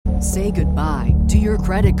Say goodbye to your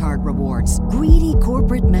credit card rewards. Greedy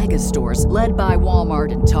corporate mega stores, led by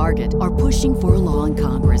Walmart and Target, are pushing for a law in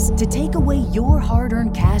Congress to take away your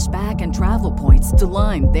hard-earned cash back and travel points to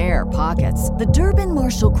line their pockets. The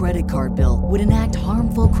Durbin-Marshall credit card bill would enact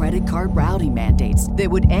harmful credit card routing mandates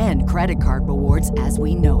that would end credit card rewards as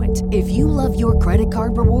we know it. If you love your credit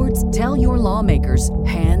card rewards, tell your lawmakers,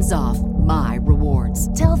 hands off my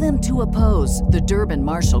rewards. Tell them to oppose the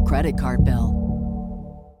Durbin-Marshall credit card bill.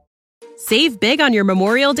 Save big on your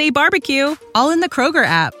Memorial Day barbecue, all in the Kroger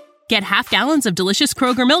app. Get half gallons of delicious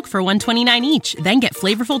Kroger milk for $1.29 each. Then get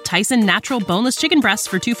flavorful Tyson natural boneless chicken breasts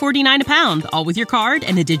for $2.49 a pound, all with your card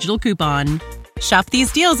and a digital coupon. Shop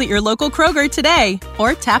these deals at your local Kroger today,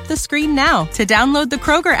 or tap the screen now to download the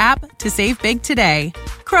Kroger app to save big today.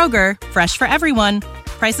 Kroger, fresh for everyone.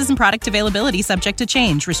 Prices and product availability subject to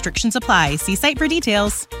change. Restrictions apply. See site for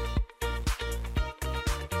details.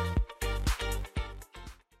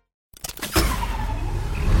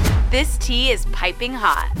 This tea is piping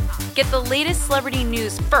hot. Get the latest celebrity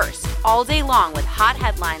news first all day long with hot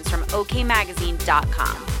headlines from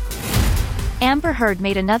OKMagazine.com. Amber Heard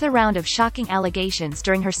made another round of shocking allegations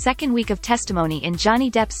during her second week of testimony in Johnny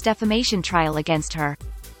Depp's defamation trial against her.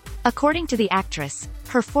 According to the actress,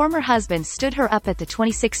 her former husband stood her up at the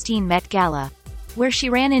 2016 Met Gala, where she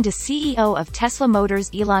ran into CEO of Tesla Motors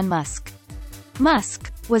Elon Musk.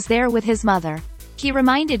 Musk was there with his mother. He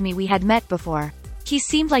reminded me we had met before. He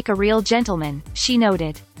seemed like a real gentleman, she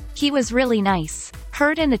noted. He was really nice.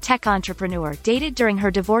 Heard and the tech entrepreneur dated during her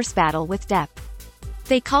divorce battle with Depp.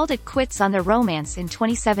 They called it quits on their romance in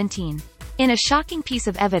 2017. In a shocking piece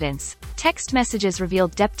of evidence, text messages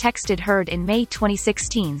revealed Depp texted Heard in May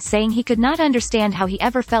 2016 saying he could not understand how he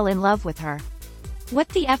ever fell in love with her. "What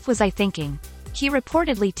the F was I thinking?" he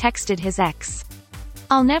reportedly texted his ex.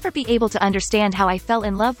 "I'll never be able to understand how I fell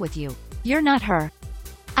in love with you. You're not her.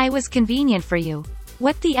 I was convenient for you.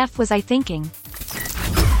 What the F was I thinking?"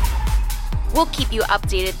 We'll keep you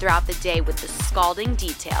updated throughout the day with the scalding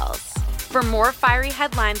details. For more fiery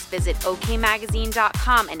headlines, visit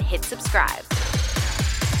OKMagazine.com and hit subscribe.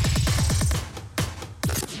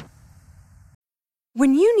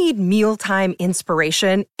 When you need mealtime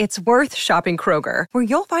inspiration, it's worth shopping Kroger, where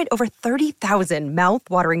you'll find over 30,000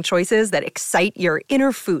 mouth-watering choices that excite your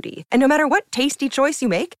inner foodie. And no matter what tasty choice you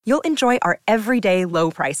make, you'll enjoy our everyday low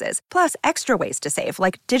prices, plus extra ways to save,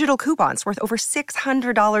 like digital coupons worth over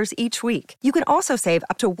 $600 each week. You can also save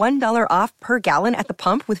up to $1 off per gallon at the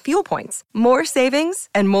pump with fuel points. More savings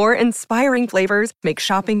and more inspiring flavors make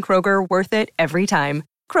shopping Kroger worth it every time.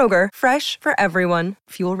 Kroger, fresh for everyone.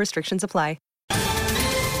 Fuel restrictions apply.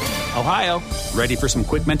 Ohio, ready for some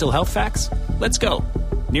quick mental health facts? Let's go.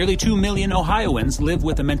 Nearly 2 million Ohioans live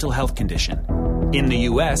with a mental health condition. In the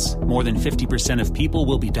U.S., more than 50% of people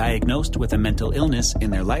will be diagnosed with a mental illness in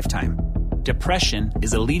their lifetime. Depression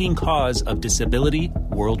is a leading cause of disability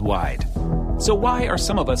worldwide. So why are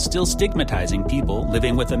some of us still stigmatizing people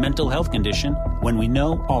living with a mental health condition when we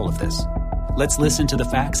know all of this? Let's listen to the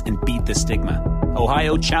facts and beat the stigma.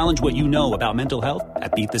 Ohio, challenge what you know about mental health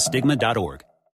at beatthestigma.org.